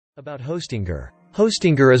About Hostinger.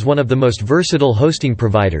 Hostinger is one of the most versatile hosting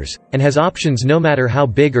providers, and has options no matter how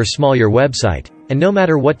big or small your website, and no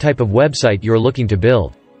matter what type of website you're looking to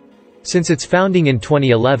build. Since its founding in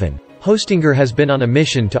 2011, Hostinger has been on a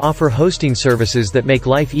mission to offer hosting services that make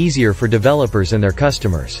life easier for developers and their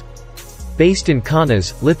customers. Based in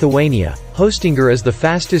Kaunas, Lithuania, Hostinger is the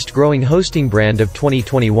fastest-growing hosting brand of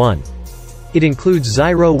 2021. It includes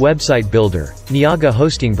Zyro Website Builder, Niaga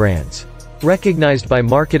hosting brands. Recognized by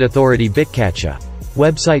market authority Bitcacha.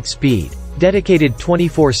 Website speed. Dedicated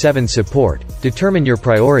 24/7 support. Determine your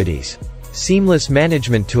priorities. Seamless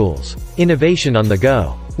management tools. Innovation on the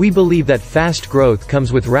go. We believe that fast growth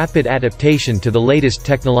comes with rapid adaptation to the latest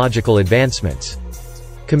technological advancements.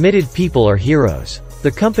 Committed people are heroes. The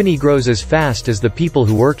company grows as fast as the people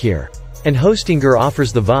who work here. And Hostinger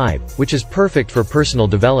offers the vibe, which is perfect for personal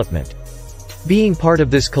development. Being part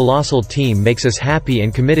of this colossal team makes us happy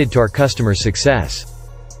and committed to our customers' success.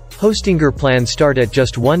 Hostinger plans start at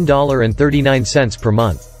just $1.39 per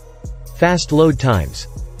month. Fast load times.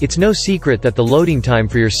 It's no secret that the loading time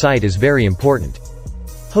for your site is very important.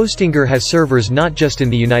 Hostinger has servers not just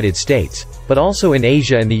in the United States, but also in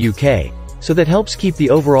Asia and the UK, so that helps keep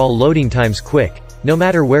the overall loading times quick, no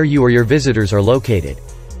matter where you or your visitors are located.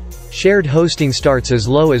 Shared hosting starts as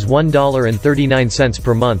low as $1.39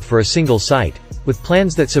 per month for a single site, with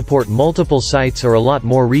plans that support multiple sites or a lot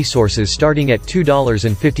more resources starting at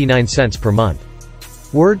 $2.59 per month.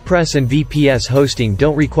 WordPress and VPS hosting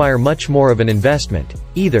don't require much more of an investment,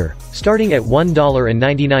 either, starting at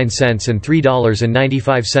 $1.99 and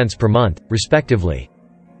 $3.95 per month, respectively.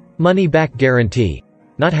 Money-back guarantee.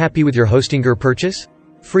 Not happy with your Hostinger purchase?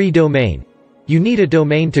 Free domain. You need a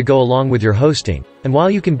domain to go along with your hosting, and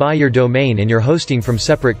while you can buy your domain and your hosting from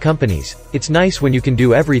separate companies, it's nice when you can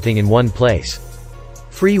do everything in one place.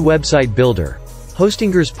 Free website builder.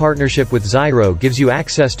 Hostinger's partnership with Zyro gives you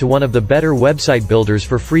access to one of the better website builders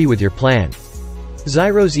for free with your plan.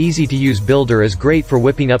 Zyro's easy-to-use builder is great for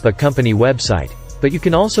whipping up a company website, but you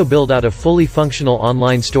can also build out a fully functional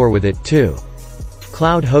online store with it too.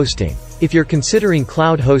 Cloud hosting. If you're considering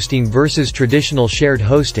cloud hosting versus traditional shared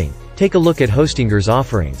hosting, take a look at Hostinger's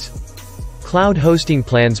offerings. Cloud hosting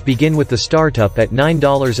plans begin with the startup at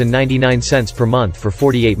 $9.99 per month for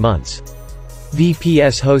 48 months.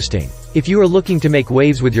 VPS hosting. If you are looking to make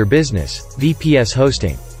waves with your business, VPS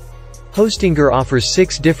hosting. Hostinger offers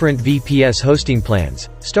 6 different VPS hosting plans,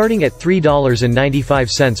 starting at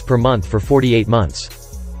 $3.95 per month for 48 months.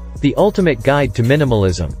 The ultimate guide to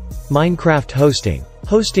minimalism. Minecraft hosting.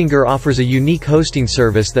 Hostinger offers a unique hosting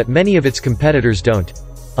service that many of its competitors don't.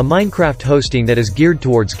 A Minecraft hosting that is geared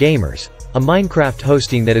towards gamers. A Minecraft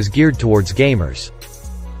hosting that is geared towards gamers.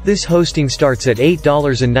 This hosting starts at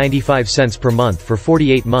 $8.95 per month for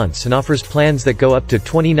 48 months and offers plans that go up to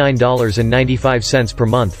 $29.95 per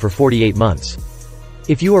month for 48 months.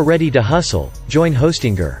 If you are ready to hustle, join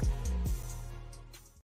Hostinger.